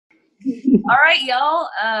All right, y'all.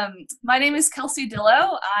 My name is Kelsey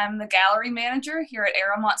Dillow. I'm the gallery manager here at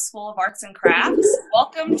Arrowmont School of Arts and Crafts.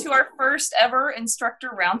 Welcome to our first ever Instructor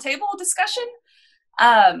Roundtable discussion.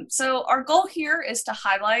 So our goal here is to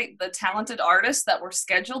highlight the talented artists that were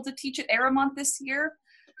scheduled to teach at Arrowmont this year.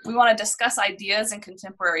 We want to discuss ideas in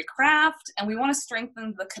contemporary craft, and we want to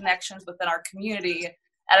strengthen the connections within our community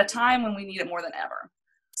at a time when we need it more than ever.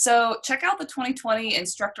 So check out the 2020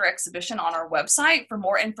 instructor exhibition on our website for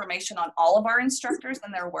more information on all of our instructors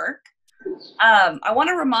and their work. I want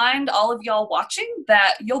to remind all of y'all watching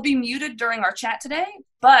that you'll be muted during our chat today,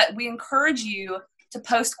 but we encourage you to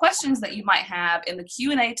post questions that you might have in the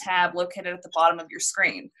Q&A tab located at the bottom of your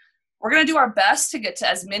screen. We're going to do our best to get to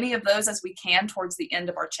as many of those as we can towards the end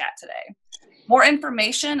of our chat today. More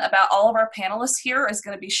information about all of our panelists here is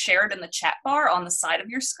going to be shared in the chat bar on the side of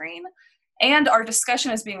your screen. And our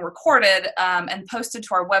discussion is being recorded and posted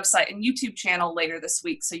to our website and YouTube channel later this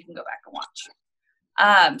week, so you can go back and watch.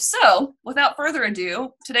 So without further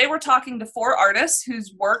ado, today we're talking to 4 artists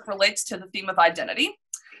whose work relates to the theme of identity.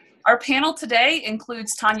 Our panel today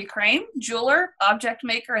includes Tanya Crane, jeweler, object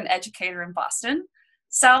maker, and educator in Boston.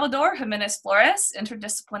 Salvador Jiménez-Flores,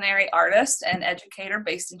 interdisciplinary artist and educator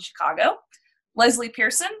based in Chicago. Leslie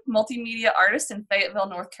Pearson, multimedia artist in Fayetteville,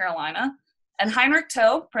 North Carolina. And Heinrich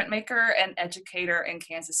Toh, printmaker and educator in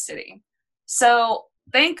Kansas City. So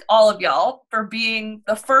thank all of y'all for being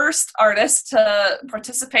the first artists to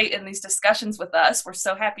participate in these discussions with us. We're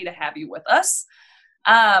so happy to have you with us.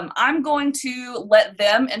 I'm going to let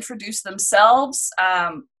them introduce themselves.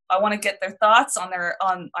 I want to get their thoughts on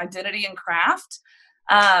identity and craft.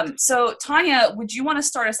 So Tanya, would you want to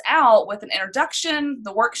start us out with an introduction,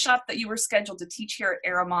 the workshop that you were scheduled to teach here at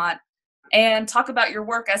Arrowmont, and talk about your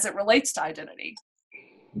work as it relates to identity?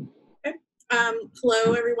 Okay.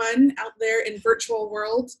 Hello, everyone out there in virtual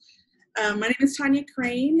world. My name is Tanya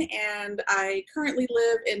Crane, and I currently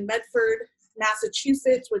live in Medford,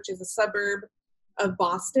 Massachusetts, which is a suburb of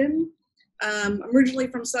Boston. I'm originally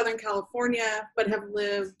from Southern California, but have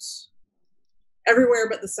lived everywhere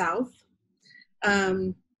but the South.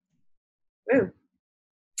 Oh,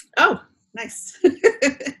 nice.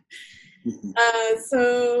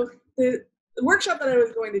 So the workshop that I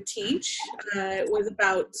was going to teach was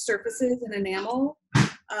about surfaces and enamel,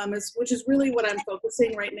 which is really what I'm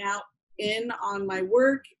focusing right now on my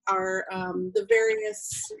work, are the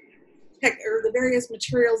various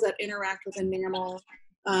materials that interact with enamel,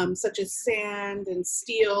 such as sand and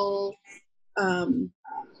steel, and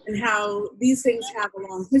how these things have a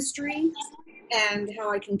long history, and how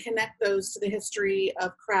I can connect those to the history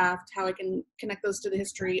of craft, how I can connect those to the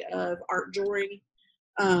history of art jewelry,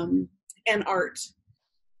 and art.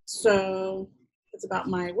 So it's about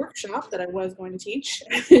my workshop that I was going to teach.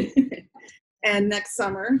 And next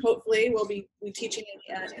summer, hopefully, we'll be teaching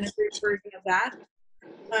in a brief version of that.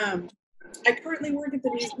 I currently work at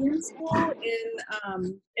the museum school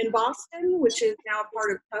in Boston, which is now a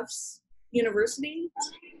part of Tufts University.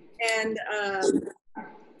 And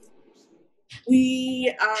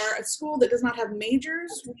we are a school that does not have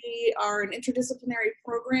majors. We are an interdisciplinary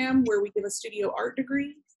program where we give a studio art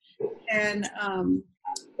degree. And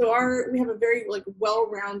so we have a very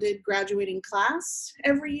well-rounded graduating class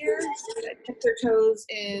every year that dip their toes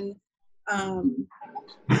in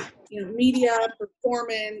media,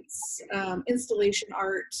 performance, installation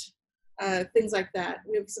art, things like that.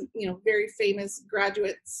 We have some very famous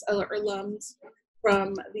graduates or alums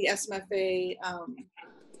from the SMFA,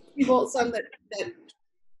 people, some that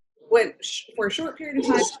went for a short period of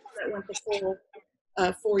time, some that went the full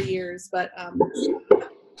 4 years, but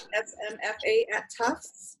SMFA at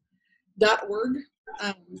tufts.org,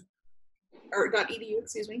 or .edu,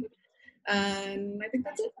 excuse me. And I think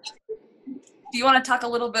that's it. Do you want to talk a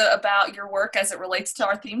little bit about your work as it relates to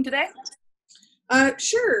our theme today?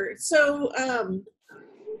 Sure. So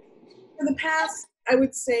for the past, I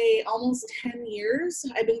would say, almost 10 years,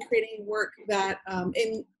 I've been creating work that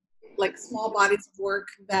in small bodies of work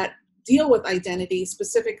that deal with identity,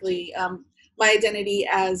 specifically my identity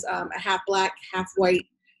as a half Black, half white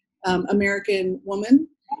American woman.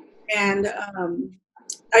 And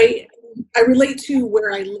I relate to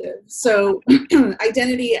where I live. So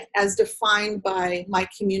identity as defined by my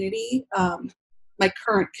community, my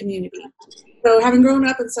current community. So having grown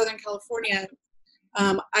up in Southern California,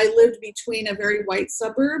 I lived between a very white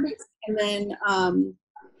suburb and then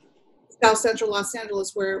South Central Los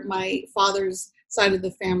Angeles, where my father's side of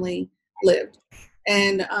the family lived.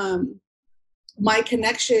 And my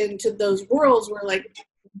connection to those worlds were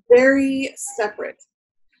very separate.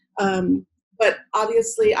 But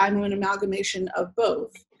obviously I'm an amalgamation of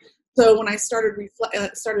both. So when I started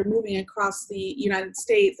moving across the United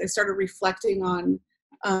States, I started reflecting on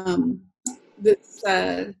this.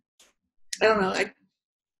 I don't know,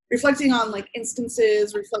 reflecting on like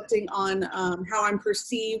instances, reflecting on how I'm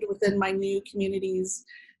perceived within my new communities,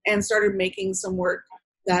 and started making some work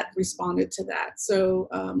that responded to that. So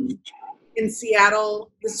in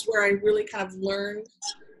Seattle, this is where I really kind of learned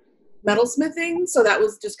metalsmithing. So that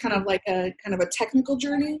was just kind of like a technical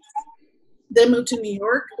journey. Then moved to New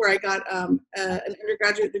York, where I got an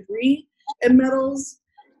undergraduate degree in metals.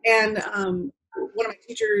 And one of my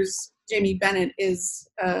teachers, Jamie Bennett, is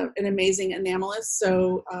an amazing enamelist.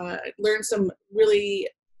 So I learned some really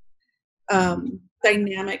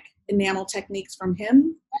dynamic enamel techniques from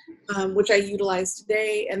him, which I utilize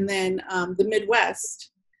today. And then the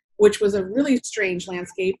Midwest, which was a really strange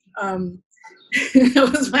landscape.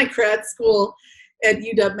 It was my grad school at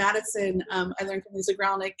UW-Madison. I learned from Lisa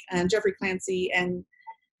Gralnick and Jeffrey Clancy and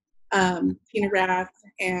Tina Rath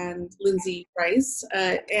and Lindsay Rice,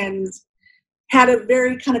 and had a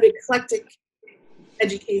very kind of eclectic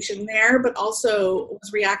education there, but also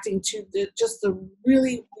was reacting to the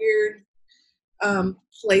really weird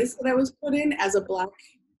place that I was put in as a Black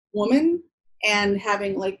woman, and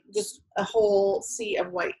having like just a whole sea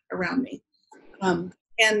of white around me,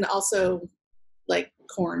 and also like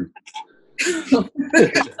corn.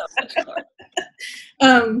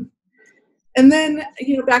 And then,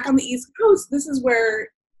 back on the East Coast, this is where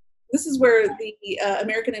the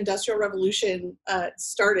American Industrial Revolution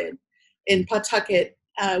started in Pawtucket,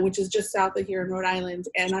 which is just south of here in Rhode Island.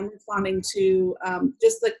 And I'm responding to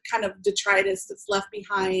just the kind of detritus that's left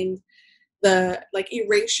behind, the like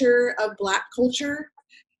erasure of Black culture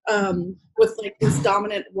with like this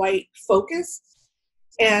dominant white focus.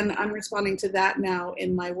 And I'm responding to that now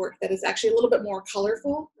in my work that is actually a little bit more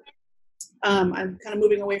colorful. I'm kind of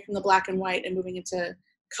moving away from the black and white and moving into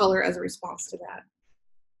color as a response to that.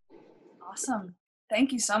 Awesome.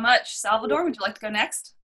 Thank you so much. Salvador, would you like to go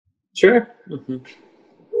next? Sure. Mm-hmm.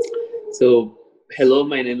 So, hello,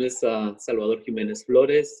 my name is Salvador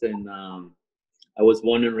Jiménez-Flores, and I was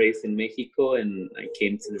born and raised in Mexico, and I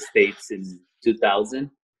came to the States in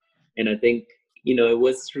 2000. And I think, it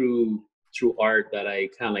was through art that I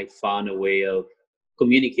kind of like found a way of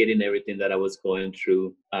communicating everything that I was going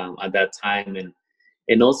through at that time.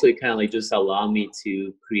 And also it kind of like just allowed me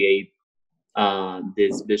to create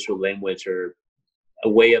this visual language, or a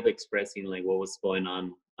way of expressing like what was going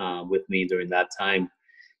on with me during that time.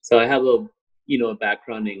 So I have a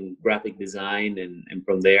background in graphic design, and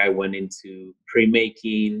from there I went into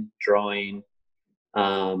printmaking, drawing,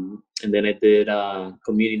 and then I did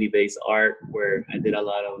community-based art, where I did a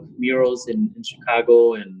lot of murals in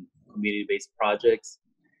Chicago and community-based projects.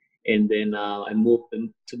 And then I moved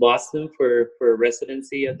to Boston for a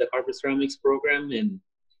residency at the Harvard Ceramics program,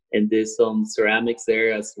 and did some ceramics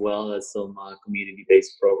there, as well as some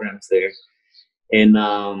community-based programs there. And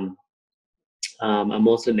I'm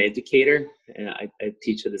also an educator, and I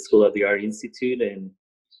teach at the School of the Art Institute,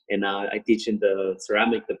 and I teach in the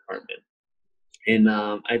ceramic department. And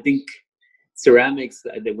I think ceramics,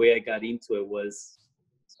 the way I got into it was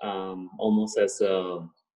almost as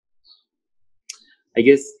I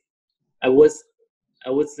guess I was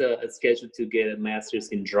scheduled to get a master's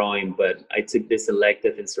in drawing, but I took this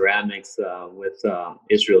elective in ceramics with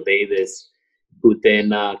Israel Davis, who then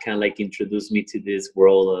kind of like introduced me to this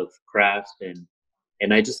world of craft, and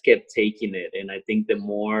I just kept taking it. And I think the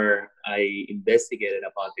more I investigated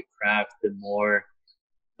about the craft, the more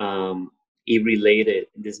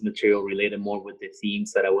this material related more with the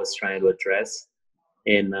themes that I was trying to address.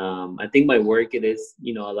 And I think my work, it is,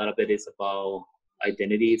 a lot of it is about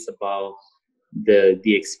identity. It's about the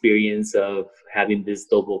experience of having this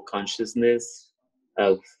double consciousness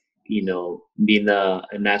of, being a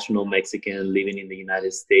national Mexican living in the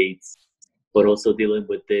United States, but also dealing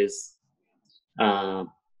with this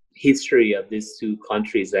history of these two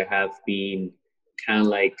countries that have been kind of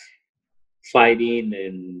like fighting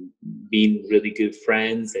and being really good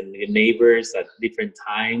friends and neighbors at different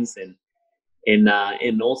times,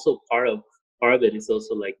 and also part of it is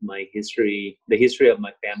also like my history, the history of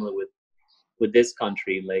my family with this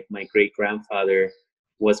country. Like my great grandfather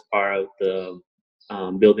was part of the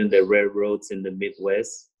building the railroads in the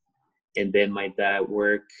Midwest, and then my dad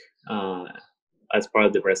worked as part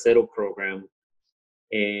of the Bracero program.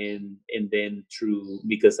 And then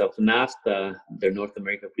because of NAFTA, the North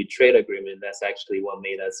American Free Trade Agreement, that's actually what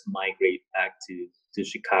made us migrate back to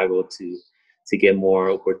Chicago to get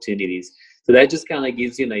more opportunities. So that just kind of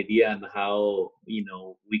gives you an idea on how,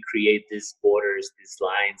 we create these borders, these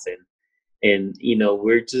lines, and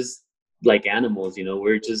we're just like animals,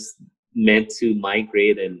 we're just meant to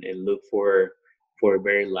migrate and look for a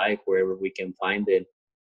better life wherever we can find it.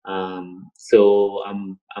 So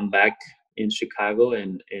I'm back in Chicago,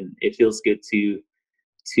 and it feels good to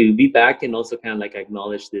be back, and also kind of like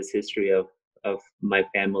acknowledge this history of my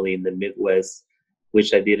family in the Midwest,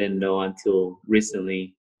 which I didn't know until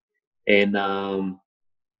recently. And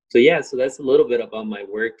so yeah, so that's a little bit about my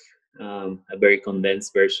work, a very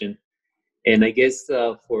condensed version. And I guess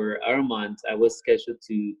for Arrowmont, I was scheduled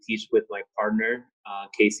to teach with my partner,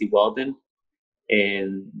 Casey Walden,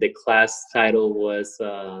 and the class title was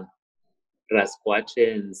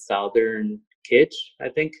Rascuache and Southern Kitsch, I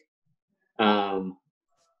think. Um,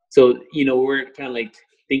 so, we're kind of like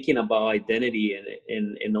thinking about identity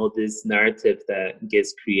and all this narrative that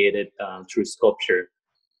gets created through sculpture.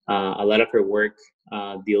 A lot of her work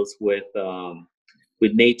deals with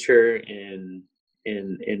nature and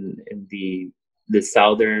the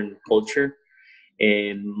Southern culture.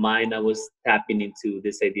 And mine, I was tapping into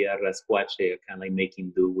this idea of rascuache, kind of like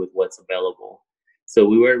making do with what's available. So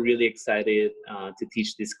we were really excited to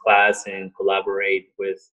teach this class and collaborate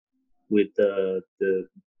with the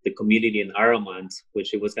community in Arrowmont,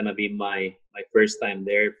 which it was gonna be my first time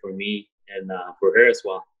there for me and for her as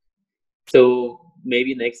well. So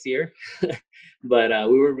maybe next year, but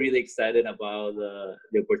we were really excited about the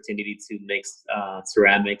opportunity to mix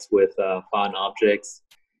ceramics with found objects,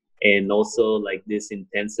 and also like this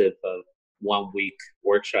intensive 1 week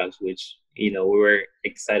workshops, which we were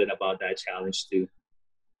excited about that challenge too.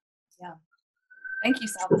 Yeah, thank you,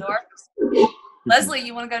 Salvador. Leslie,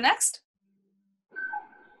 you want to go next?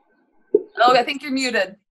 Oh, I think you're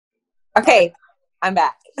muted. Okay, I'm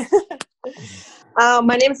back.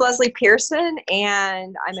 My name is Leslie Pearson,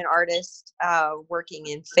 and I'm an artist working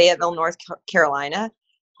in Fayetteville, North Carolina,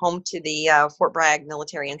 home to the Fort Bragg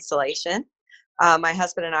military installation. My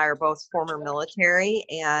husband and I are both former military,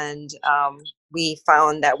 and we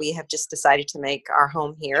found that we have just decided to make our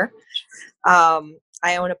home here.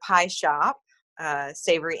 I own a pie shop,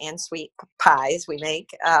 savory and sweet pies we make.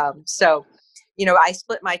 So, I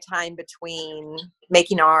split my time between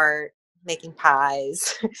making art, making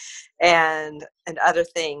pies, and other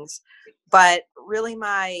things. But really,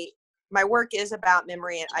 my work is about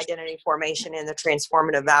memory and identity formation and the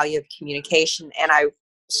transformative value of communication. And I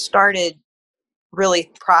started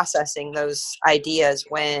really processing those ideas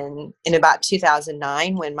in about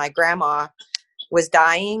 2009, when my grandma was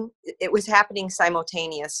dying. It was happening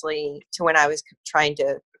simultaneously to when I was trying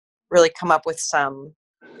to really come up with some,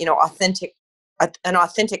 an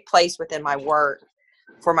authentic place within my work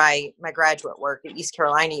for my graduate work at East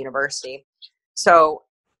Carolina University. So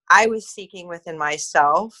I was seeking within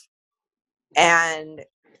myself, and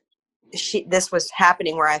this was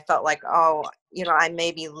happening where I felt like, I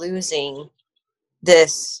may be losing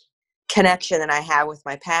this connection that I have with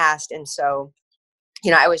my past. And so,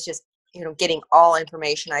 I was just, getting all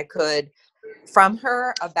information I could from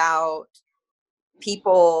her about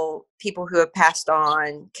people who have passed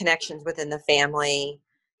on, connections within the family,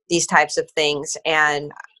 these types of things.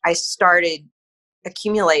 And I started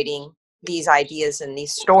accumulating these ideas and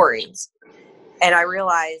these stories. And I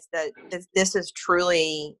realized that this is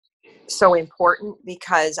truly so important,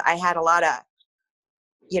 because I had a lot of,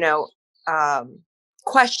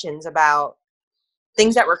 questions about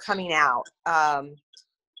things that were coming out.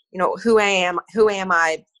 Who am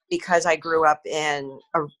I because I grew up in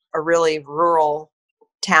a really rural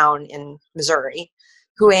town in Missouri?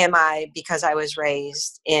 Who am I because I was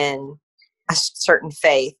raised in a certain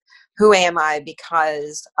faith? Who am I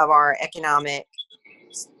because of our economic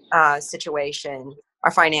situation,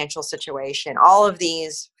 our financial situation? All of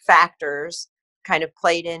these factors kind of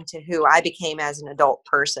played into who I became as an adult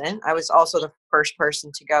person. I was also the first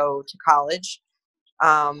person to go to college.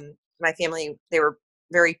 My family, they were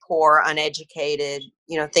very poor, uneducated,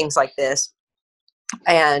 things like this.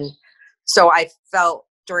 And so I felt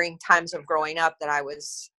during times of growing up that I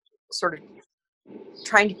was sort of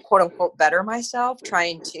trying to quote unquote better myself,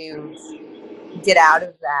 trying to get out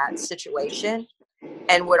of that situation,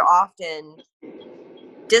 and would often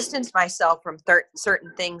distance myself from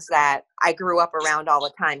certain things that I grew up around all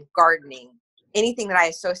the time: gardening, anything that I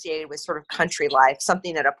associated with sort of country life,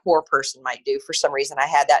 something that a poor person might do. For some reason, I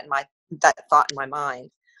had that thought in my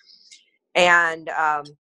mind. And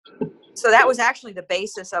so that was actually the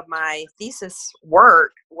basis of my thesis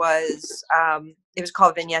work. It was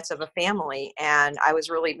called Vignettes of a Family, and I was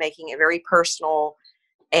really making it very personal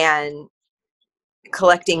and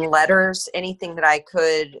collecting letters, anything that I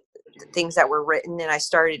could, things that were written, and I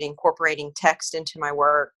started incorporating text into my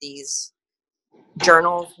work, these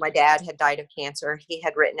journals. My dad had died of cancer. He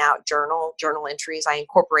had written out journal entries. I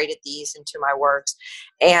incorporated these into my works.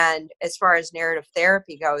 And as far as narrative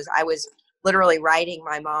therapy goes, I was literally writing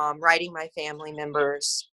my mom, writing my family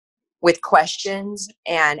members with questions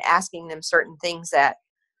and asking them certain things that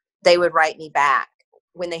they would write me back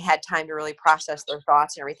when they had time to really process their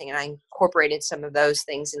thoughts and everything. And I incorporated some of those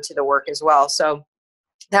things into the work as well. So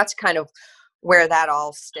that's kind of where that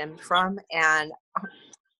all stemmed from. And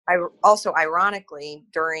I also, ironically,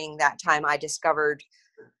 during that time, I discovered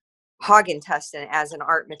Hagentussin as an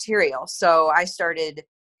art material. So I started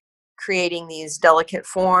creating these delicate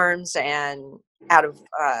forms and out of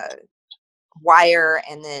wire,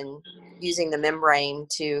 and then using the membrane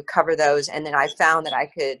to cover those. And then I found that I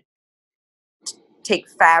could take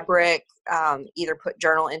fabric, either put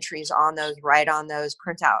journal entries on those, write on those,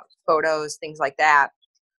 print out photos, things like that,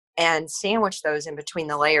 and sandwich those in between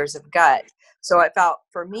the layers of gut. So it felt,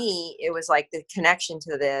 for me, it was like the connection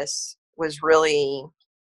to this was really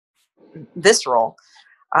visceral,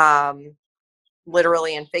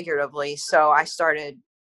 literally and figuratively. So I started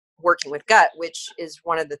working with gut, which is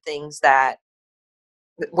one of the things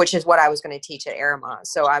which is what I was going to teach at Arrowmont.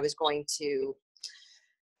 So I was going to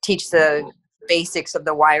teach the basics of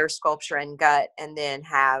the wire sculpture and gut, and then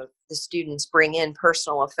have the students bring in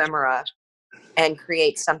personal ephemera and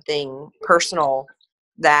create something personal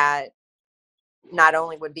that not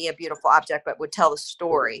only would be a beautiful object, but would tell a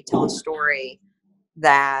story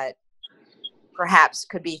that perhaps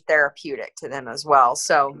could be therapeutic to them as well.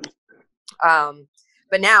 So,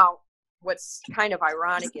 but now what's kind of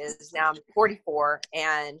ironic is now I'm 44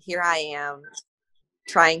 and here I am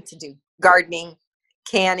trying to do gardening,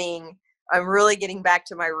 canning. I'm really getting back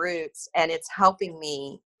to my roots, and it's helping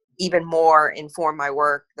me even more inform my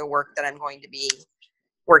work, the work that I'm going to be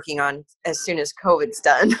working on as soon as COVID's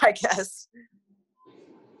done, I guess.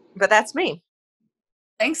 But that's me.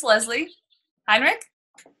 Thanks, Leslie. Heinrich?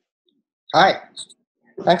 Hi.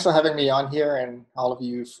 Thanks for having me on here, and all of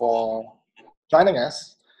you for joining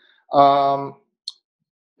us.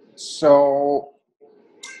 So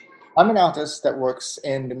I'm an artist that works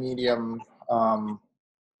in the medium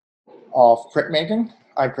of printmaking.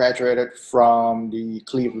 I graduated from the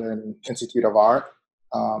Cleveland Institute of Art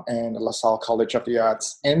and the LaSalle College of the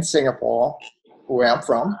Arts in Singapore, where I'm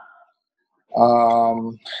from.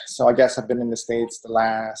 So I guess I've been in the States the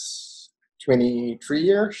last 23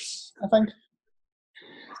 years, I think.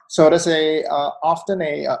 So there's often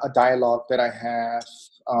a dialogue that I have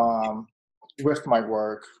with my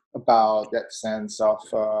work about that sense of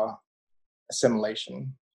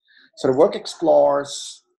assimilation. So the work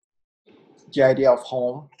explores the idea of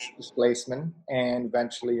home, displacement, and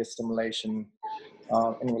eventually assimilation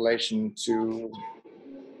in relation to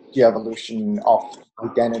the evolution of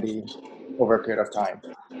identity over a period of time.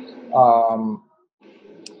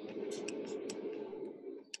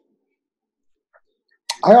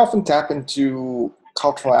 I often tap into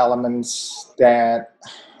cultural elements that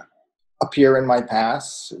appear in my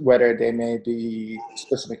past, whether they may be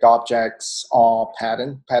specific objects or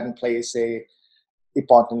pattern. Pattern plays a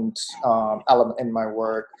important element in my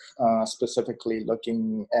work, specifically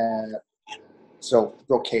looking at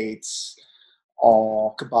brocades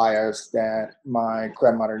or kabayas that my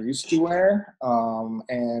grandmother used to wear.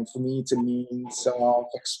 And for me, it's a means of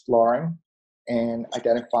exploring and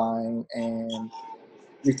identifying and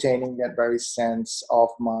retaining that very sense of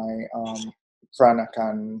my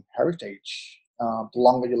Peranakan heritage. The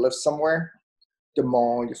longer you live somewhere, the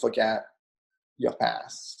more you forget your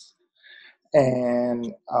past.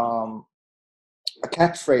 And a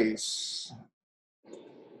catchphrase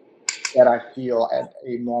that I feel at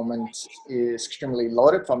a moment is extremely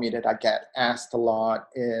loaded for me, that I get asked a lot,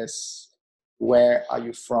 is, where are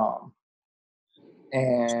you from?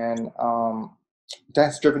 And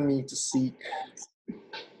that's driven me to seek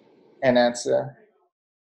an answer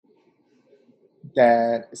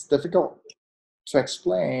that is difficult to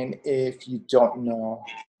explain if you don't know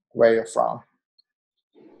where you're from.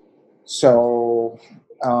 So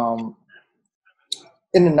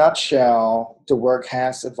in a nutshell, the work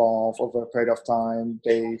has evolved over a period of time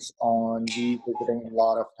based on revisiting a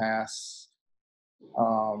lot of past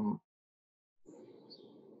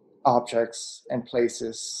objects and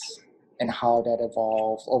places, and how that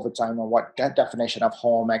evolved over time, and what that definition of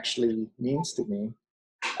home actually means to me.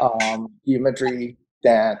 The imagery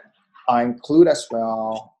that I include as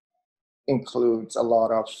well includes a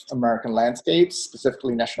lot of American landscapes,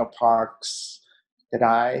 specifically national parks that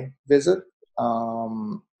I visit.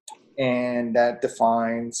 And that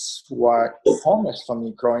defines what home is for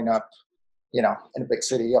me growing up, in a big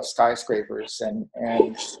city of skyscrapers, and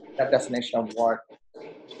that definition of what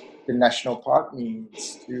the national park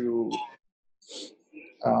means to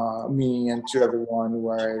me and to everyone,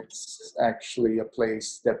 where it's actually a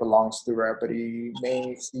place that belongs to everybody,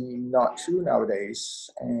 may seem not true nowadays.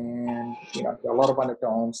 And there are a lot of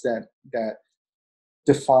undertones that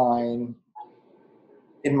define,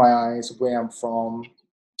 in my eyes, where I'm from,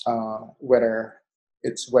 whether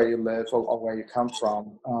it's where you live or where you come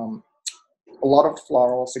from. A lot of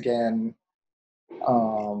florals, again,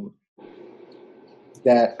 um,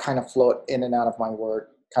 that kind of float in and out of my work,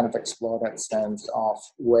 kind of explore that sense of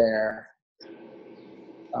where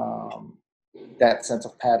that sense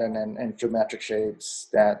of pattern and geometric shapes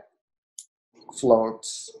that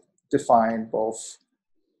floats define both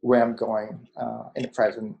where I'm going in the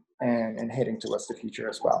present and heading towards the future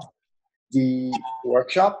as well. The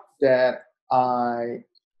workshop that I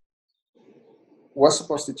was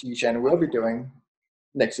supposed to teach and will be doing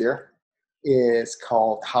next year is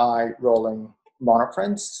called High Rolling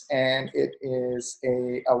Monoprints, and it is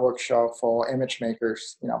a workshop for image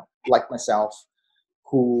makers, like myself,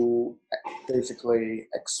 who basically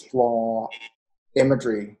explore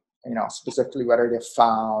imagery, specifically whether they're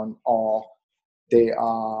found or they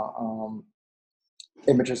are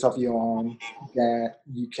images of your own that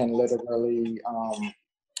you can literally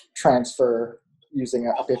transfer using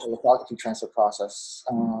a paper lithography transfer process,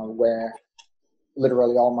 where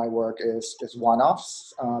literally all my work is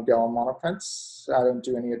one-offs. They're all monoprints. I don't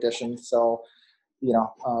do any additions. So,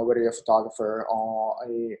 whether you're a photographer or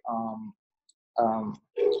a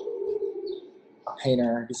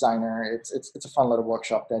painter, designer, it's a fun little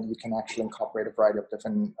workshop that you can actually incorporate a variety of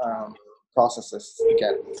different processes to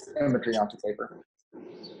get imagery onto paper.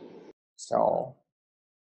 So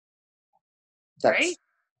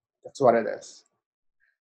that's what it is.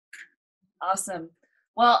 Awesome.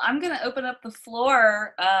 Well, I'm going to open up the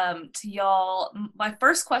floor to y'all. My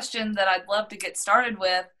first question that I'd love to get started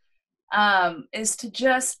with is to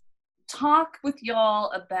just talk with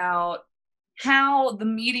y'all about how the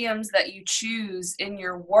mediums that you choose in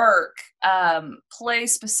your work play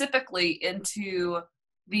specifically into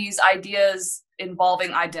these ideas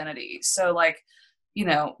involving identity. So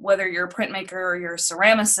whether you're a printmaker or you're a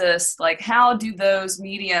ceramicist, how do those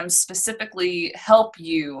mediums specifically help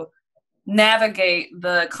you navigate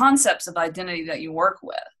the concepts of identity that you work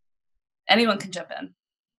with? Anyone can jump in.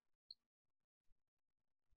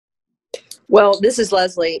 Well, this is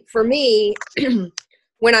Leslie. For me,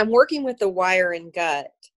 when I'm working with the wire and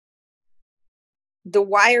gut, the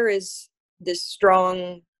wire is this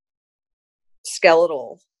strong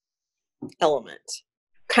skeletal element,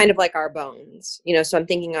 kind of like our bones, so I'm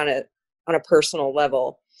thinking on a personal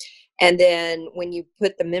level. And then when you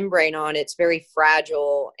put the membrane on, it's very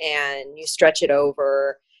fragile, and you stretch it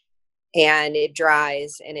over and it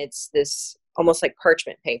dries, and it's this almost like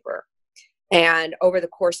parchment paper. And over the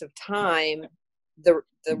course of time, the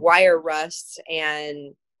wire rusts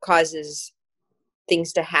and causes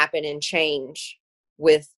things to happen and change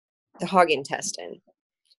with the hog intestine.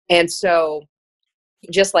 And so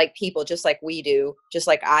just like people, just like we do, just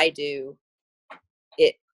like I do,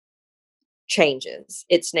 it changes.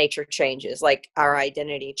 Its nature changes, like our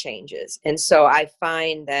identity changes. And so I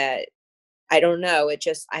find that, I don't know,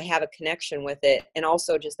 I have a connection with it. And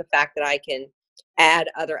also just the fact that I can add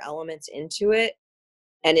other elements into it,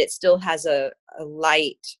 and it still has a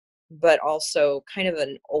light, but also kind of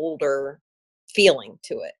an older feeling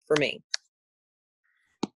to it for me.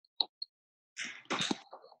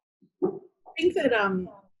 I think that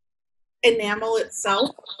enamel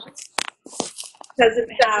itself doesn't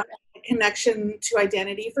have a connection to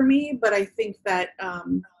identity for me, but I think that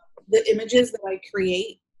the images that I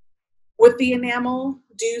create with the enamel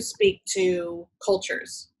do speak to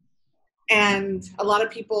cultures. And a lot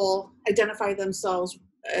of people identify themselves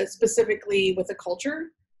specifically with a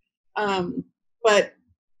culture, but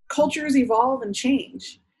cultures evolve and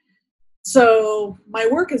change. So my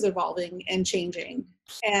work is evolving and changing.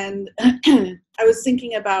 And I was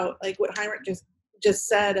thinking about what Heinrich just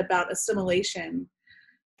said about assimilation.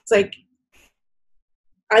 It's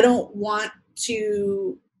I don't want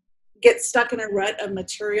to get stuck in a rut of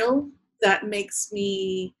material that makes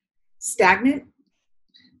me stagnant.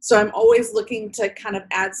 So I'm always looking to kind of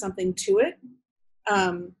add something to it,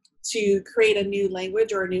 to create a new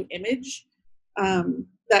language or a new image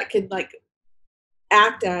that could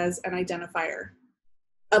act as an identifier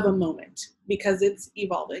of a moment, because it's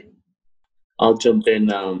evolving. I'll jump in.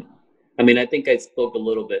 I think I spoke a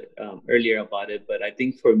little bit earlier about it, but I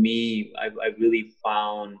think for me, I really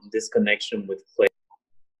found this connection with clay,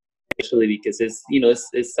 especially because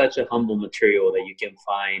it's such a humble material that you can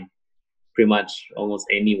find pretty much almost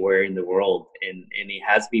anywhere in the world, and it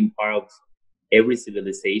has been part of every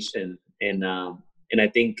civilization. And I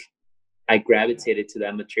think I gravitated to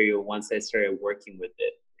that material once I started working with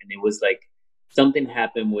it. And it was like something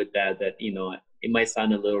happened with that, it might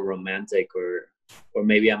sound a little romantic, or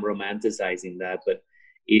maybe I'm romanticizing that, but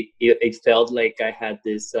it felt like I had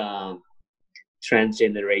this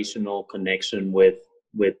transgenerational connection with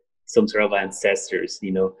some sort of ancestors,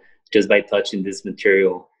 just by touching this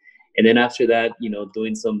material. And then after that,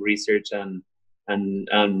 doing some research on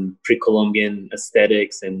pre-Columbian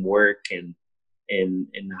aesthetics and work, and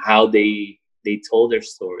how they told their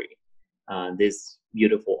story, this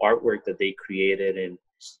beautiful artwork that they created,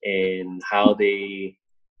 and how they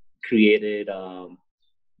created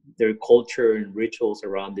their culture and rituals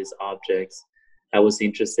around these objects. I was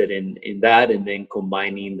interested in that, and then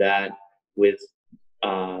combining that with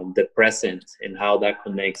the present, and how that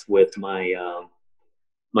connects with my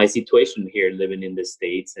situation here, living in the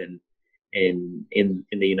States, and in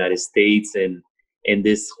the United States, and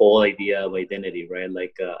this whole idea of identity, right?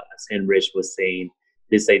 Like as Heinrich was saying,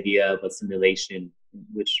 this idea of assimilation,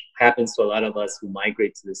 which happens to a lot of us who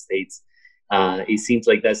migrate to the States. It seems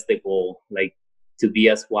like that's the goal, like to be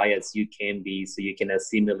as white as you can be, so you can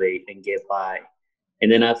assimilate and get by.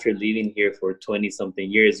 And then after living here for 20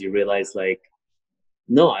 something years, you realize, like,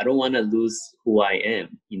 no, I don't want to lose who I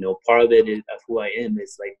am. Part of who I am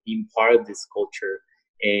is like being part of this culture,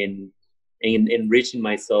 and enriching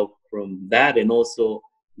myself from that, and also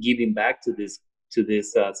giving back to this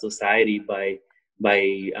society by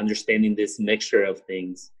understanding this mixture of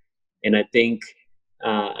things. And I think,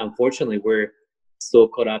 unfortunately, we're so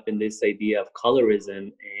caught up in this idea of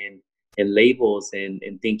colorism and labels, and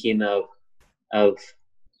thinking of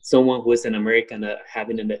someone who is an American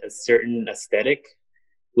having a certain aesthetic,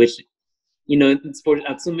 which, it's for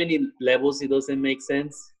at so many levels it doesn't make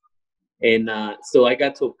sense. And so I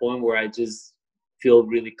got to a point where I just feel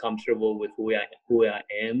really comfortable with who I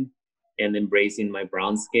am, and embracing my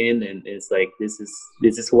brown skin, and it's like, this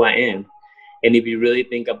is who I am. And if you really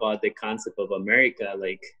think about the concept of America,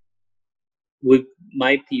 like, with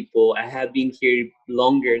my people, I have been here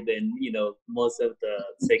longer than most of the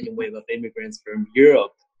second wave of immigrants from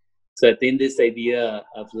Europe. So I think this idea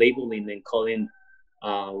of labeling and calling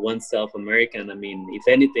oneself American, I mean, if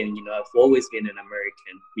anything, I've always been an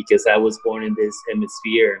American, because I was born in this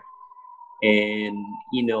hemisphere. And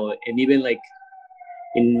and even like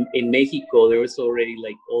in Mexico, there was already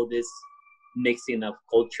like all this mixing of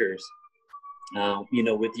cultures,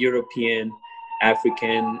 with European,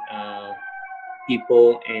 African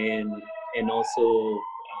people, and also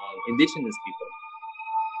indigenous people.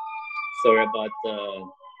 Sorry about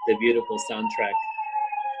the beautiful soundtrack.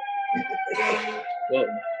 Whoa.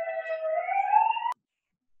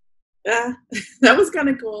 Yeah, that was kind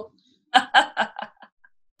of cool.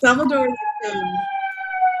 Salvador,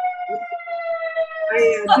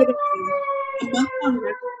 I did a month-long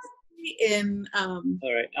residency in. All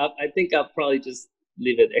right, I think I'll probably just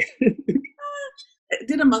leave it there. I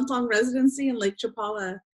did a month-long residency in Lake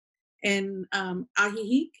Chapala in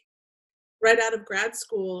Ajijic, right out of grad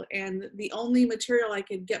school, and the only material I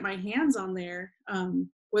could get my hands on there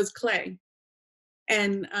was clay,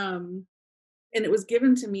 and it was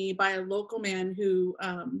given to me by a local man who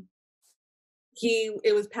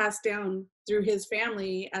it was passed down through his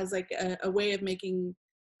family as like a way of making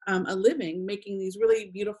a living, making these really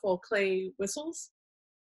beautiful clay whistles.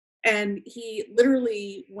 And he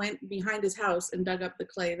literally went behind his house and dug up the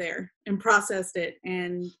clay there and processed it,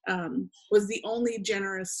 and was the only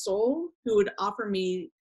generous soul who would offer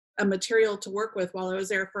me a material to work with while I was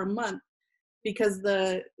there for a month, because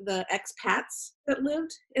the expats that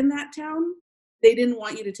lived in that town, they didn't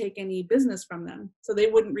want you to take any business from them, so they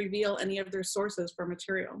wouldn't reveal any of their sources for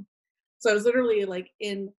material. So I was literally like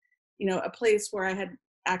in, a place where I had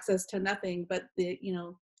access to nothing, but the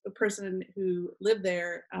person who lived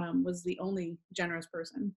there was the only generous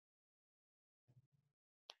person.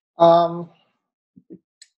 I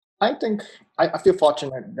think I feel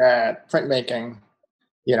fortunate that printmaking,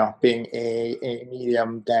 being a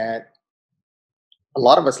medium that a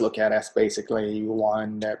lot of us look at as basically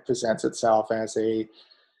one that presents itself as a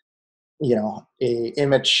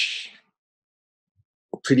image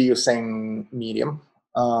producing medium.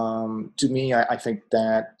 To me, I think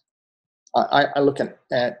that I look at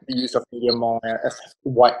the use of media more as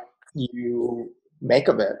what you make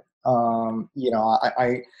of it.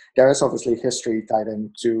 There is obviously history tied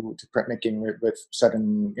into printmaking with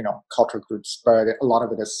certain cultural groups, but a lot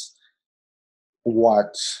of it is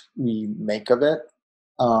what we make of it.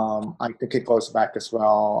 I think it goes back as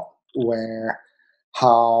well where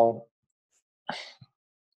how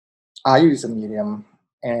I use a medium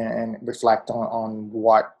and reflect on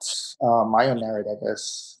what my own narrative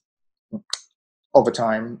is over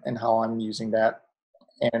time and how I'm using that.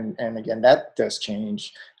 And again, that does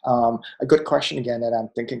change. A good question again that I'm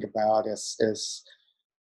thinking about is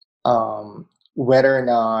whether or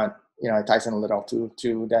not, it ties in a little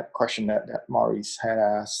to that question that Maurice had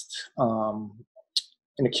asked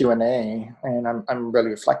in the Q&A, and I'm really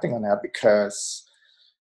reflecting on that, because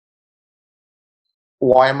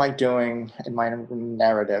why am I doing in my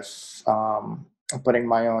narrative, putting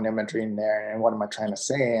my own imagery in there, and what am I trying to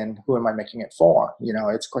say, and who am I making it for?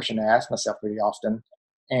 It's a question I ask myself pretty often.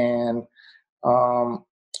 And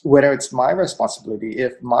whether it's my responsibility,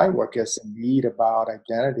 if my work is indeed about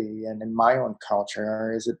identity and in my own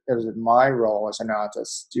culture, is it my role as an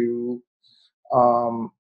artist to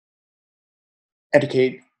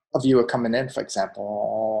educate a viewer coming in, for example,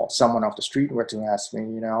 or someone off the street were to ask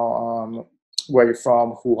me, where you're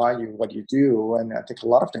from, who are you, what do you do? And I think a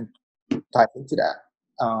lot of things type into that,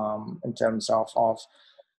 in terms of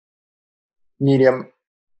medium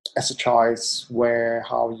as a choice, where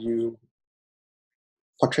how you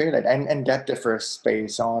portray it, and that differs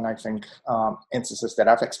based on, I think, instances that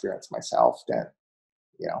I've experienced myself that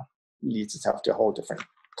leads itself to a whole different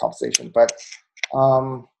conversation. But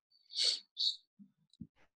I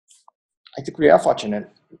think we are fortunate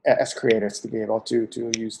as creators to be able to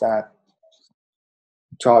use that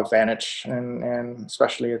to our advantage, and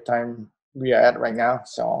especially at the time we are at right now.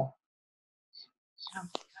 So,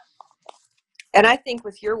 and I think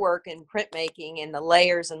with your work in printmaking and the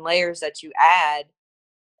layers and layers that you add,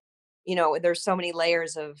 there's so many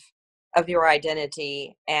layers of your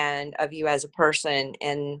identity and of you as a person,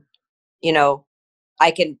 and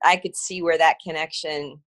I could see where that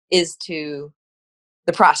connection is to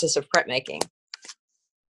the process of printmaking.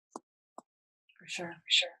 For sure.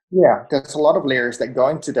 Yeah, there's a lot of layers that go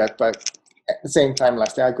into that, but at the same time,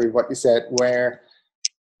 Leslie, I agree with what you said, where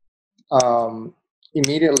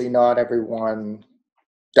immediately not everyone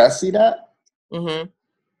does see that. Mm-hmm.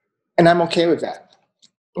 And I'm okay with that.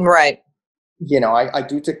 Right. I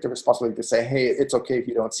do take the responsibility to say, hey, it's okay if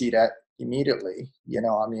you don't see that immediately. I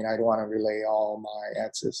don't want to relay all my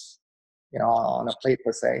answers, on a plate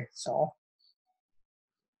per se. So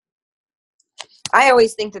I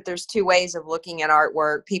always think that there's two ways of looking at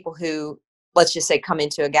artwork. People who, let's just say, come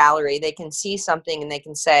into a gallery, they can see something and they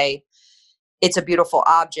can say, it's a beautiful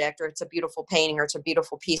object, or it's a beautiful painting, or it's a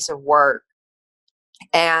beautiful piece of work,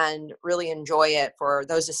 and really enjoy it for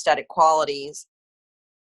those aesthetic qualities.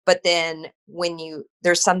 But then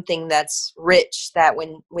there's something that's rich, that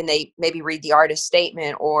when they maybe read the artist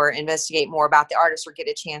statement or investigate more about the artist, or get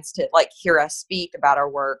a chance to hear us speak about our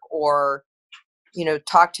work, or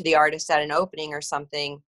talk to the artist at an opening or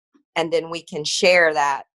something, and then we can share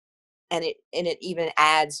that, and it even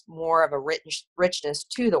adds more of a richness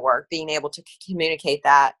to the work, being able to communicate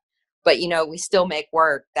that. But we still make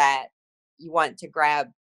work that you want to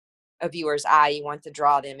grab a viewer's eye, you want to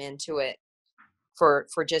draw them into it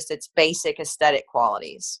for just its basic aesthetic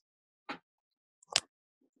qualities.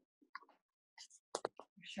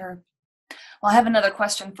 Sure. Well, I have another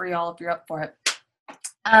question for y'all if you're up for it.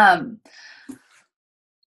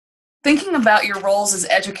 Thinking about your roles as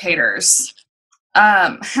educators,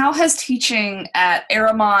 how has teaching at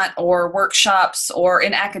Arrowmont or workshops or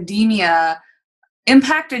in academia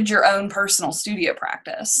impacted your own personal studio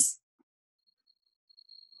practice?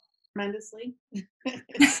 Tremendously.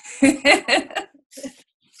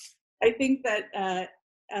 I think that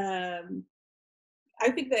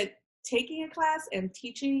taking a class and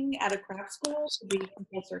teaching at a craft school should be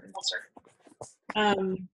compulsory.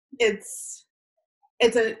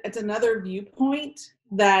 It's another viewpoint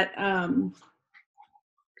that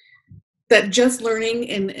that just learning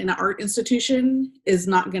in an art institution is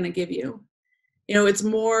not going to give you. It's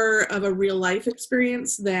more of a real life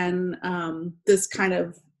experience than this kind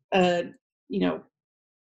of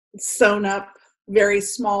sewn up, very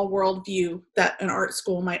small worldview that an art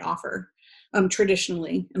school might offer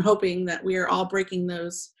traditionally, and hoping that we are all breaking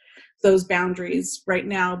those boundaries right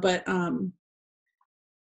now. But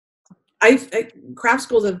craft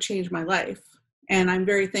schools have changed my life, and I'm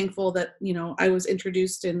very thankful that I was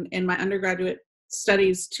introduced in my undergraduate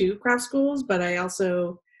studies to craft schools, but I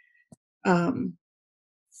also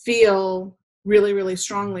feel really, really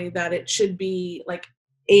strongly that it should be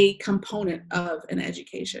a component of an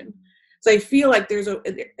education. So I feel like there's an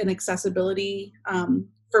accessibility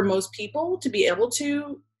for most people to be able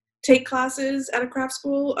to take classes at a craft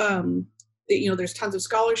school. There's tons of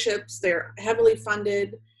scholarships. They're heavily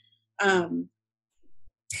funded.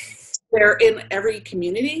 They're in every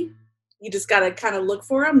community. You just got to kind of look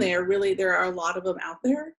for them. There are a lot of them out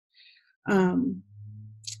there.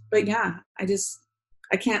 but yeah,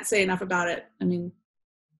 I can't say enough about it. I mean,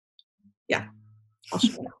 yeah. I'll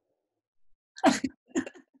shut up.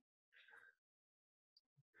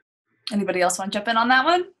 Anybody else want to jump in on that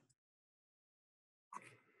one?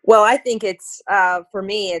 Well, I think it's, for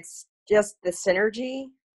me, it's just the synergy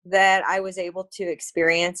that I was able to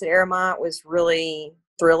experience at Arrowmont was really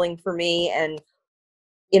thrilling for me. And,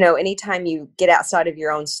 anytime you get outside of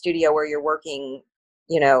your own studio where you're working,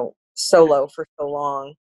 solo for so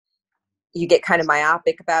long, you get kind of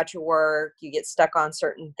myopic about your work. You get stuck on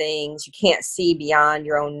certain things. You can't see beyond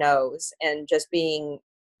your own nose. And just being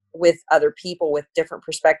with other people with different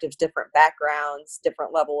perspectives, different backgrounds,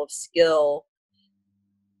 different level of skill,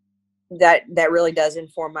 that really does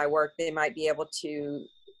inform my work. They might be able to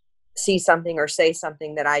see something or say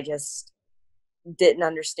something that I just didn't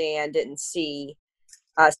understand, didn't see,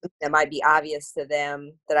 something that might be obvious to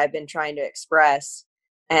them that I've been trying to express,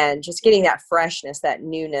 and just getting that freshness, that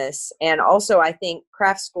newness. And also, I think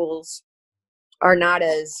craft schools are not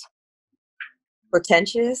as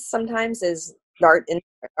pretentious sometimes as art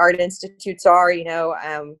institutes are. You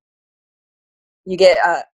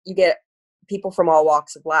get people from all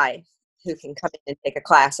walks of life who can come in and take a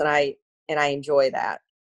class, and I enjoy that.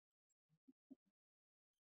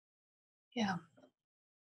 Yeah.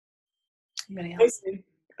 Anybody else?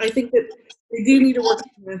 I think that we do need to work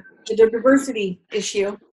on the diversity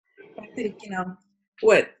issue. I think,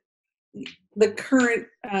 what the current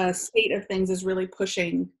state of things is really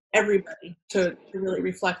pushing everybody to really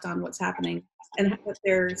reflect on what's happening and what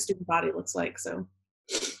their student body looks like. So,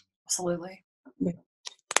 Absolutely. Yeah.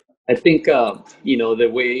 I think the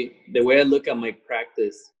way I look at my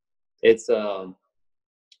practice, it's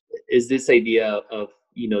is this idea of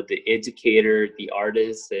the educator, the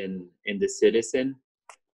artist, and the citizen.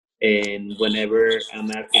 And whenever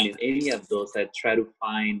I'm acting in any of those, I try to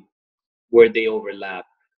find where they overlap.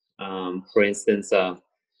 For instance,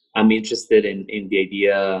 I'm interested in the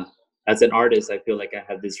idea. As an artist, I feel like I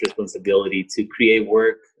have this responsibility to create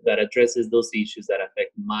work that addresses those issues that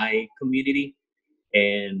affect my community,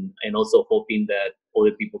 and also hoping that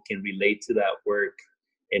other people can relate to that work,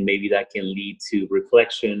 and maybe that can lead to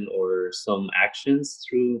reflection or some actions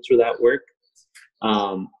through that work.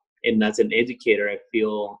 And as an educator, I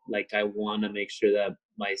feel like I want to make sure that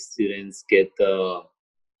my students get the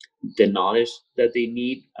knowledge that they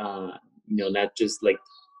need. Not just like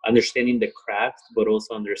understanding the craft, but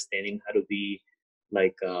also understanding how to be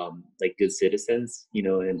like good citizens.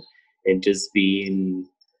 And just being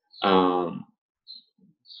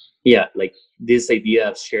like this idea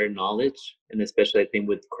of shared knowledge. And especially I think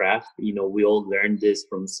with craft, we all learned this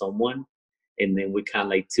from someone, and then we kind of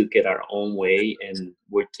like took it our own way, and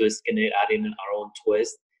we're twisting it, adding our own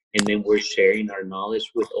twist, and then we're sharing our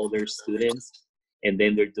knowledge with other students, and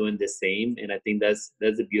then they're doing the same. And I think that's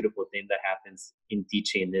a beautiful thing that happens in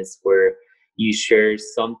teaching, is where you share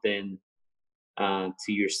something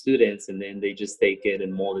to your students, and then they just take it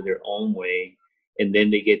and mold it their own way, and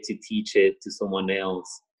then they get to teach it to someone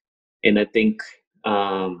else. And I think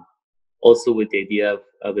also with the idea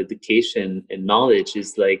of education and knowledge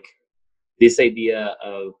is like this idea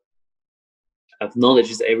of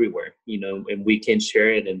knowledge is everywhere, and we can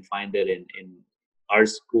share it and find it in our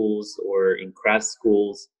schools or in craft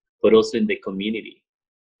schools, but also in the community.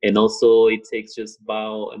 And also it takes just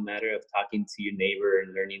about a matter of talking to your neighbor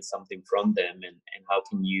and learning something from them, and how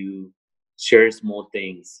can you share small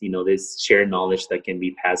things, this shared knowledge that can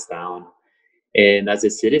be passed down. And as a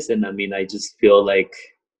citizen, I mean, I just feel like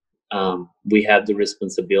we have the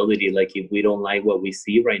responsibility, like if we don't like what we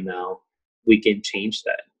see right now, we can change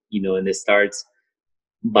that, and it starts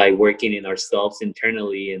by working in ourselves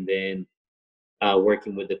internally, and then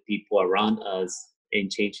working with the people around us and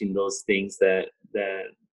changing those things that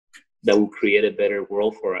will create a better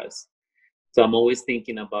world for us. So I'm always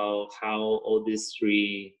thinking about how all these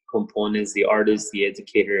three components, the artist, the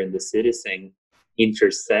educator, and the citizen,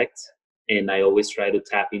 intersect. And I always try to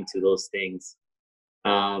tap into those things.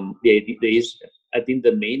 The issue, I think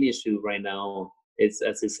the main issue right now is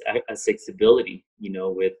accessibility,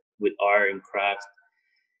 with art and craft.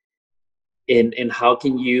 And how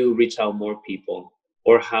can you reach out more people?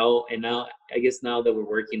 Or how, and now, I guess now that we're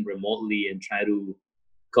working remotely and try to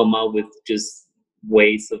come up with just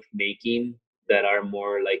ways of making that are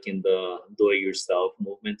more like in the do-it-yourself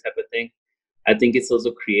movement type of thing, I think it's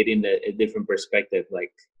also creating a different perspective.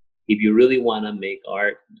 Like, if you really want to make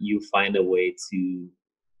art, you find a way to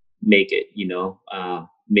make it,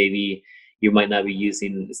 maybe you might not be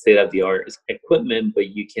using state-of-the-art equipment, but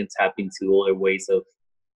you can tap into other ways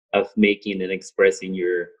of making and expressing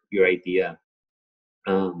your idea.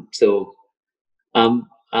 So I'm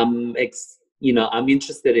I'm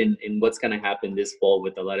interested in what's going to happen this fall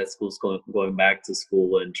with a lot of schools going back to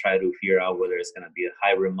school, and try to figure out whether it's going to be a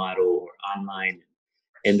hybrid model or online,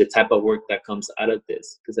 and the type of work that comes out of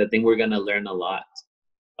this. Because I think we're going to learn a lot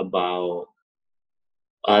about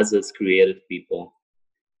us as creative people,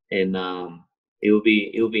 and it will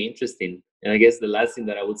be interesting. And I guess the last thing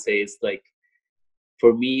that I would say is, like,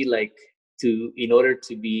 for me, like, in order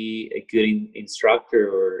to be a good instructor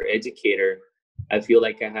or educator, I feel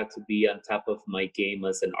like I have to be on top of my game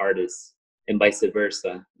as an artist, and vice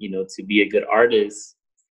versa. To be a good artist,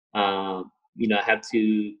 I have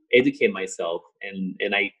to educate myself,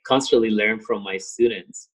 and I constantly learn from my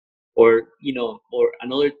students. Or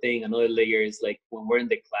another layer is, like, when we're in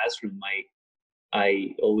the classroom,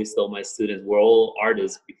 I always tell my students, we're all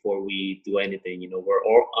artists before we do anything. We're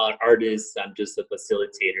all artists. I'm just a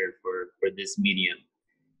facilitator for this medium.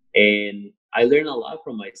 And I learn a lot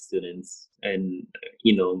from my students, and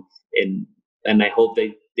and I hope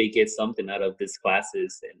they get something out of these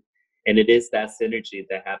classes, and it is that synergy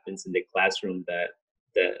that happens in the classroom that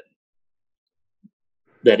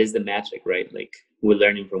is the magic, right? Like, we're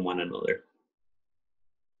learning from one another.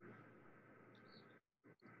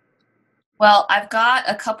 Well, I've got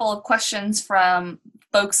a couple of questions from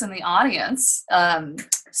folks in the audience.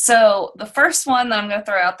 So the first one that I'm going to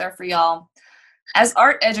throw out there for y'all: as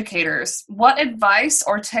art educators, what advice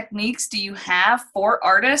or techniques do you have for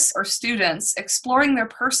artists or students exploring their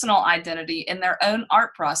personal identity in their own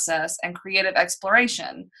art process and creative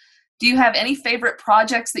exploration? Do you have any favorite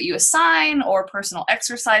projects that you assign, or personal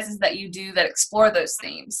exercises that you do that explore those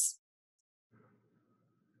themes?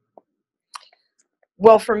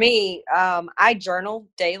 Well, for me, I journal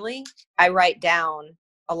daily. I write down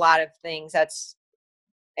a lot of things.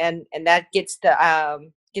 And that gets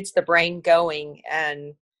the brain going,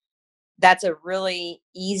 and that's a really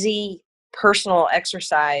easy personal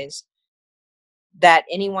exercise that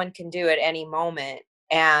anyone can do at any moment,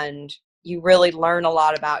 and you really learn a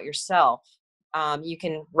lot about yourself. You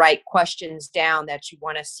can write questions down that you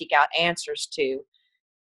want to seek out answers to,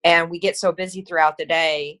 and we get so busy throughout the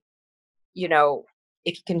day.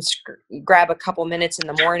 If you can grab a couple minutes in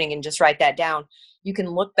the morning and just write that down, you can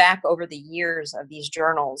look back over the years of these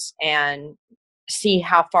journals and see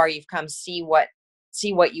how far you've come, see what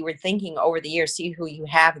you were thinking over the years, see who you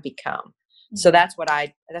have become. So that's what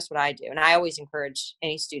I do. And I always encourage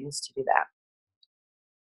any students to do that.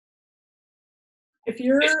 If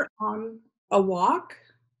you're on a walk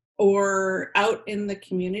or out in the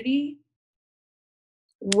community,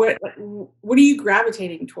 what are you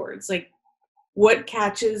gravitating towards? Like, what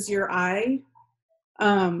catches your eye?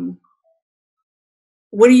 What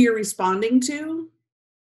are you responding to?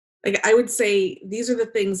 Like, I would say these are the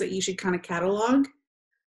things that you should kind of catalog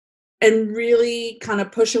and really kind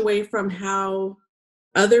of push away from how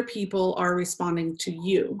other people are responding to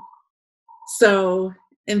you. So,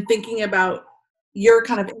 in thinking about your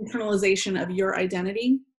kind of internalization of your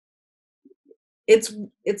identity, it's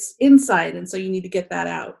inside, and so you need to get that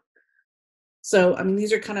out. So, I mean,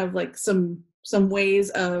 these are kind of like some ways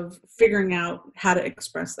of figuring out how to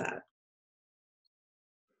express that.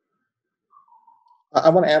 I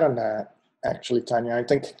want to add on that, actually, Tanya. I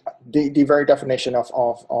think the very definition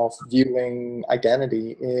of viewing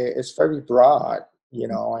identity is very broad,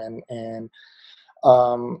 and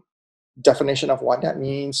definition of what that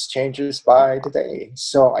means changes by the day.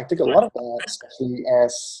 So I think a lot of that, especially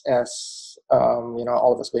as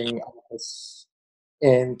all of us being artists,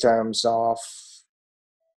 in terms of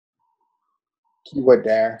keyword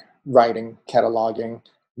there, writing, cataloging,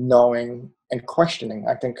 knowing, and questioning.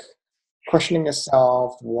 I think questioning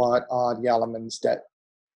yourself, what are the elements that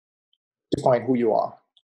define who you are?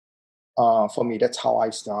 For me, that's how I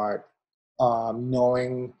start.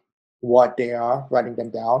 Knowing what they are, writing them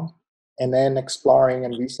down, and then exploring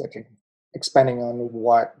and researching, expanding on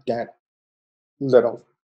what that little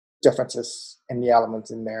differences in the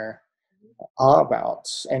elements in there are about.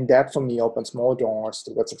 And that, for me, opens more doors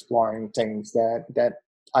towards exploring things that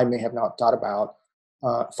I may have not thought about.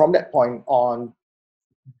 From that point on,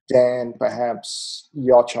 then perhaps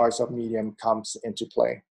your choice of medium comes into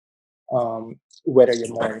play. Whether you're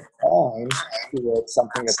more inclined towards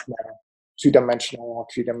something that's more two-dimensional or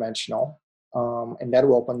three-dimensional, and that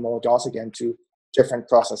will open more doors again to different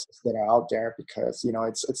processes that are out there, because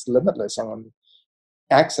it's limitless on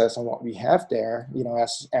access on what we have there.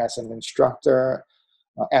 As an instructor,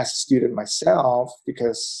 as a student myself,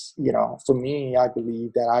 because for me, I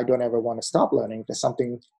believe that I don't ever want to stop learning. There's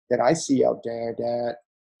something that I see out there that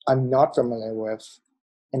I'm not familiar with,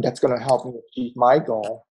 and that's going to help me achieve my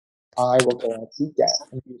goal. I will go and seek that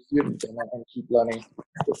and be a student and keep learning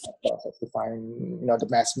this process to find the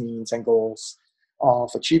best means and goals of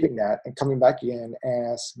achieving that. And coming back again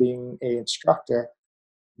as being an instructor,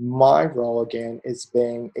 my role again is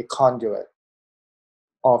being a conduit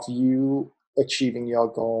of you achieving your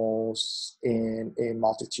goals in a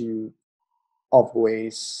multitude of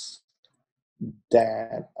ways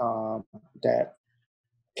that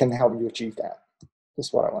can help you achieve that.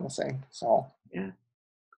 Is what I want to say. So Yeah.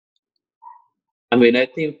 I mean, I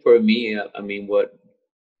think for me,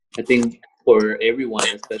 I think for everyone,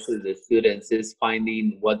 especially the students, is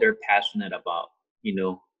finding what they're passionate about,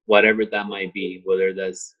 whatever that might be, whether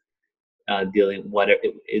that's dealing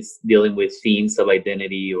with themes of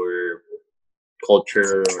identity or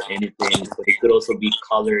culture or anything, but it could also be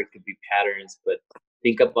color, it could be patterns, but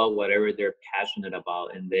think about whatever they're passionate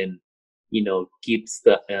about, and then keeps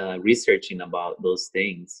researching about those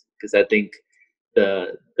things, because I think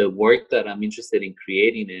the work that I'm interested in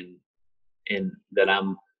creating and that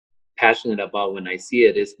I'm passionate about when I see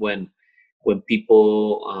it is when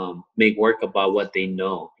people make work about what they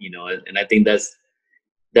know, and I think that's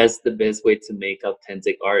the best way to make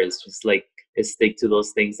authentic art, is just like stick to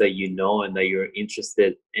those things that you know and that you're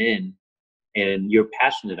interested in and you're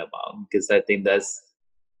passionate about, because I think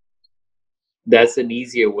that's an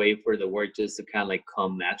easier way for the work just to kind of like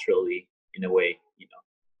come naturally in a way.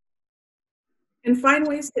 And find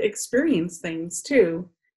ways to experience things too.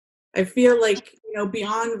 I feel like,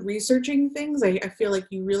 beyond researching things, I feel like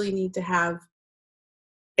you really need to have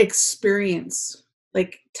experience,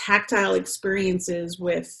 like tactile experiences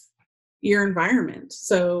with your environment.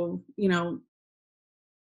 So, I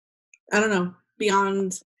don't know,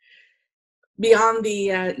 beyond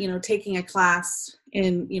the, taking a class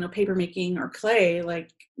in, paper making or clay, like,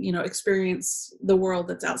 experience the world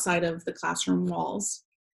that's outside of the classroom walls,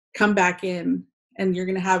 come back in, and you're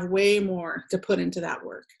going to have way more to put into that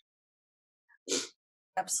work.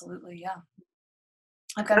 Absolutely, yeah.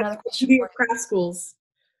 I've got another question for for you. Craft schools,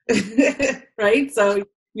 right? So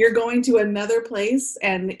you're going to another place,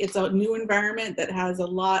 and it's a new environment that has a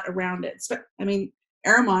lot around it. I mean,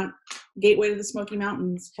 Arrowmont, gateway to the Smoky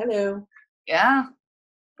Mountains. Hello. Yeah,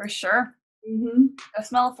 for sure. Mm-hmm. I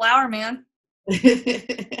smell a flower, man.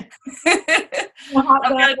 Hot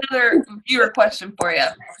I've dog. got another viewer question for you.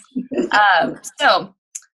 So,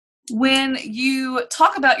 when you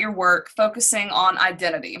talk about your work focusing on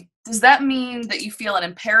identity, does that mean that you feel an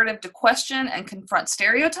imperative to question and confront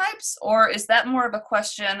stereotypes, or is that more of a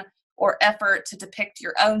question or effort to depict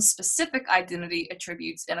your own specific identity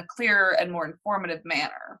attributes in a clearer and more informative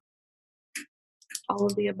manner? All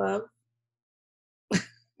of the above.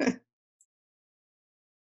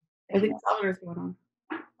 I think Salvador's going on.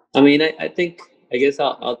 I mean, I guess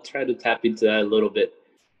I'll try to tap into that a little bit.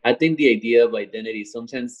 I think the idea of identity,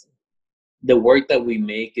 sometimes the work that we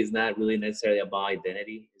make is not really necessarily about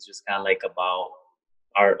identity. It's just kind of like about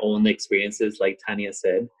our own experiences, like Tanya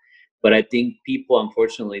said. But I think people,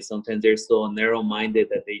 unfortunately, sometimes they're so narrow-minded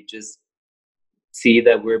that they just see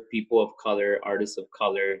that we're people of color, artists of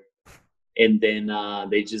color, and then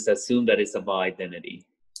they just assume that it's about identity.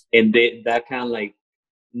 And that kind of like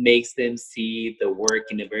makes them see the work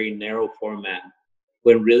in a very narrow format,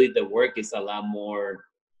 when really the work is a lot more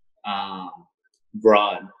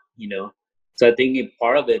broad, So I think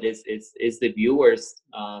part of it is the viewers.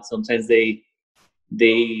 Sometimes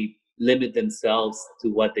they limit themselves to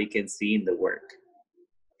what they can see in the work.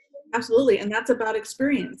 Absolutely, and that's about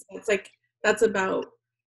experience. That's about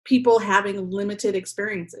people having limited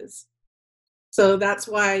experiences. So that's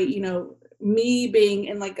why, me being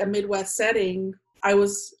in like a Midwest setting, I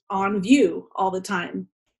was on view all the time.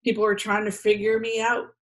 People were trying to figure me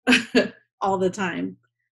out all the time.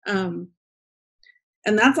 And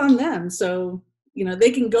that's on them. So,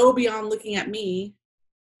 they can go beyond looking at me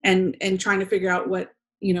and trying to figure out what,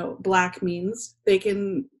 Black means. They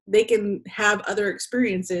can have other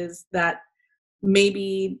experiences that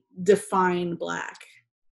maybe define Black,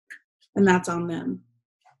 and that's on them.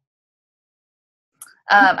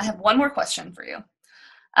 I have one more question for you.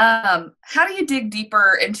 How do you dig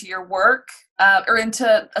deeper into your work or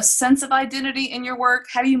into a sense of identity in your work?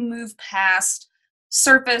 How do you move past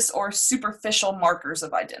surface or superficial markers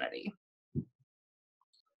of identity?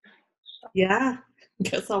 Yeah,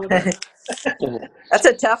 guess I'll That's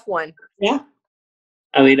a tough one. Yeah.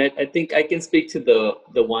 I mean, I think I can speak to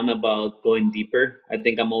the one about going deeper. I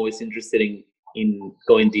think I'm always interested in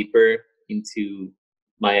going deeper into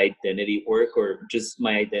my identity work, or just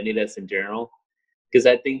my identity as in general. Because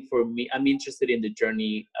I think for me, I'm interested in the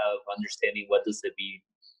journey of understanding what does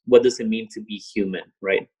it mean to be human,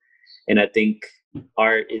 right? And I think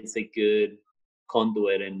art is a good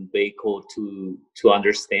conduit and vehicle to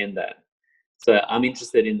understand that. So I'm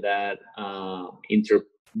interested in that,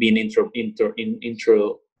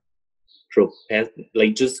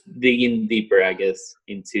 like just digging deeper, I guess,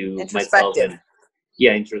 into myself. And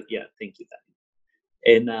thank you, Danny.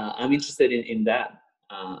 And I'm interested in that.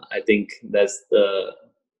 I think that's the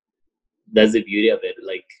beauty of it.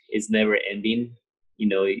 Like, it's never ending.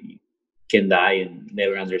 You can die and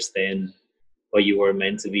never understand why you were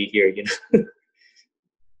meant to be here.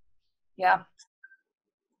 Yeah.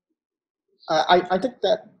 I think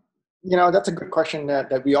that, that's a good question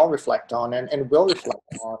that we all reflect on and will reflect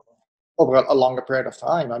on over a longer period of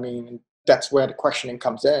time. I mean, that's where the questioning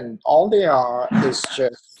comes in. All they are is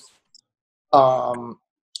just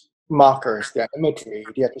markers, they're imagery,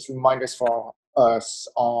 they're just reminders for us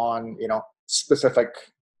on, specific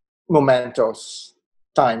momentous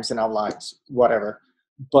times in our lives, whatever.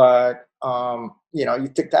 But, you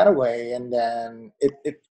take that away and then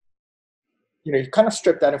it you kind of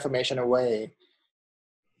strip that information away.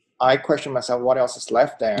 I question myself, what else is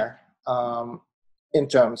left there, in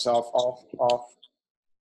terms of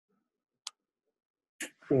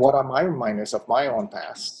what are my reminders of my own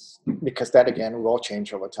past? Because that again will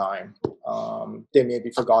change over time. They may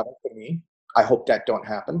be forgotten for me. I hope that don't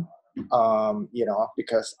happen.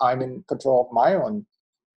 Because I'm in control of my own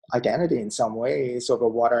identity in some ways over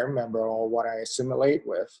what I remember or what I assimilate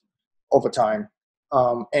with over time.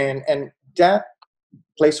 And that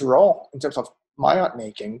plays a role in terms of my art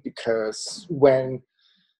making, because when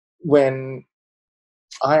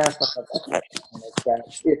I ask myself that question, is that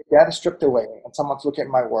if that is stripped away and someone's looking at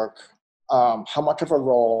my work, how much of a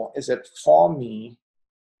role is it for me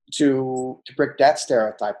to break that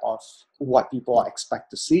stereotype of what people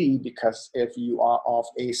expect to see? Because if you are of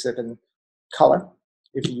a certain color,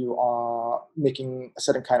 if you are making a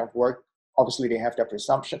certain kind of work, obviously they have their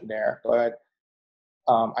presumption there. But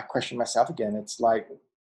I question myself again. It's like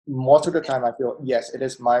most of the time I feel, yes, it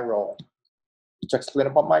is my role to explain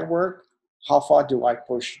about my work. How far do I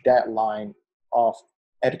push that line of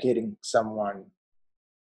educating someone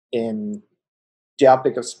in their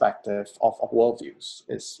big perspective of worldviews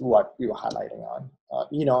is what we were highlighting on.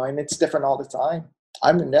 And it's different all the time.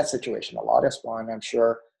 I'm in that situation a lot as one. I'm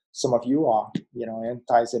sure some of you are, and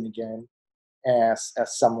ties in again as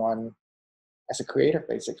someone, as a creator,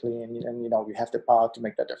 basically. And we have the power to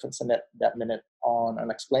make that difference in that minute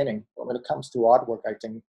on explaining. But when it comes to artwork, I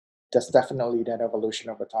think there's definitely that evolution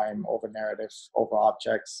over time, over narratives, over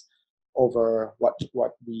objects, over what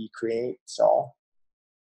we create. So.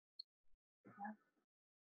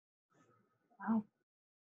 Wow.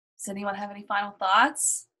 Does anyone have any final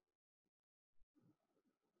thoughts?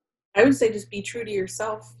 I would say just be true to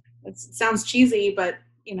yourself. It sounds cheesy, but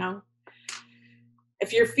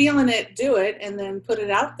if you're feeling it, do it, and then put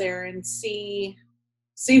it out there and see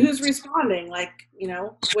who's responding. Like,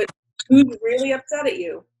 who's really upset at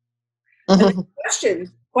you, and then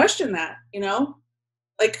question that.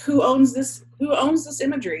 Like, who owns this? Who owns this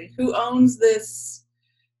imagery? Who owns this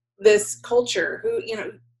culture? Who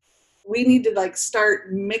we need to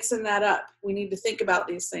start mixing that up. We need to think about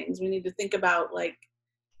these things. We need to think about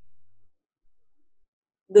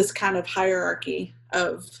this kind of hierarchy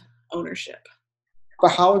of ownership.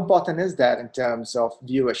 But how important is that in terms of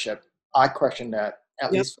viewership? I question that,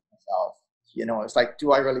 at least for myself. It's like,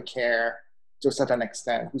 do I really care to a certain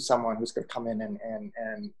extent who's someone who's going to come in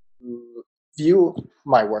and view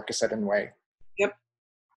my work a certain way? Yep.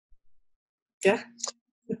 Yeah.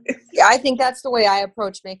 Yeah, I think that's the way I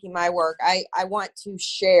approach making my work. I want to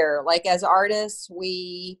share. Like, as artists,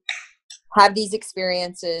 we have these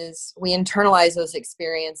experiences, we internalize those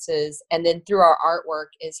experiences, and then through our artwork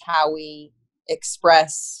is how we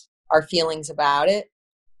express our feelings about it.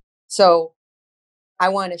 So I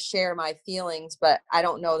want to share my feelings, but I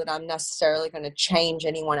don't know that I'm necessarily going to change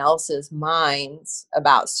anyone else's minds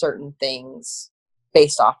about certain things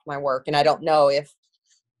based off my work. And I don't know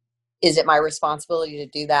is it my responsibility to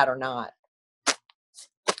do that or not?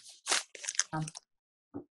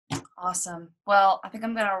 Awesome. Well, I think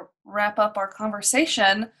I'm going to wrap up our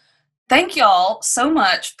conversation. Thank y'all so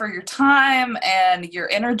much for your time and your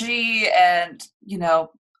energy and,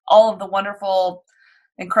 all of the wonderful,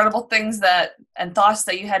 incredible things and thoughts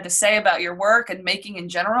that you had to say about your work and making in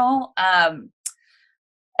general. And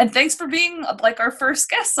thanks for being our first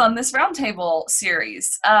guests on this roundtable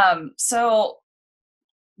series. So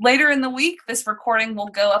later in the week, this recording will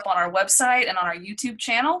go up on our website and on our YouTube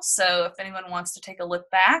channel. So if anyone wants to take a look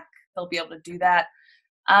back, they'll be able to do that.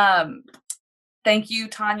 Thank you,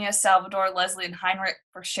 Tanya, Salvador, Leslie, and Heinrich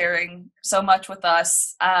for sharing so much with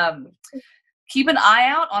us. keep an eye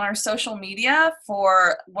out on our social media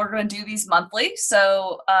we're going to do these monthly.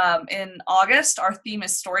 So in August, our theme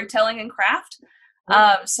is storytelling and craft.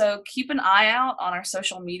 So keep an eye out on our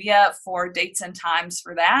social media for dates and times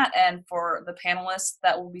for that and for the panelists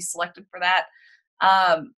that will be selected for that.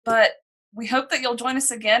 But we hope that you'll join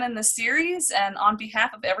us again in this series. And on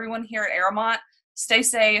behalf of everyone here at Arrowmont, stay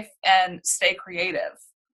safe and stay creative.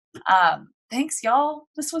 Thanks, y'all.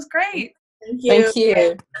 This was great. Thank you. Thank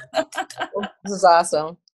you. This is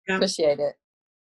awesome. Yeah. Appreciate it.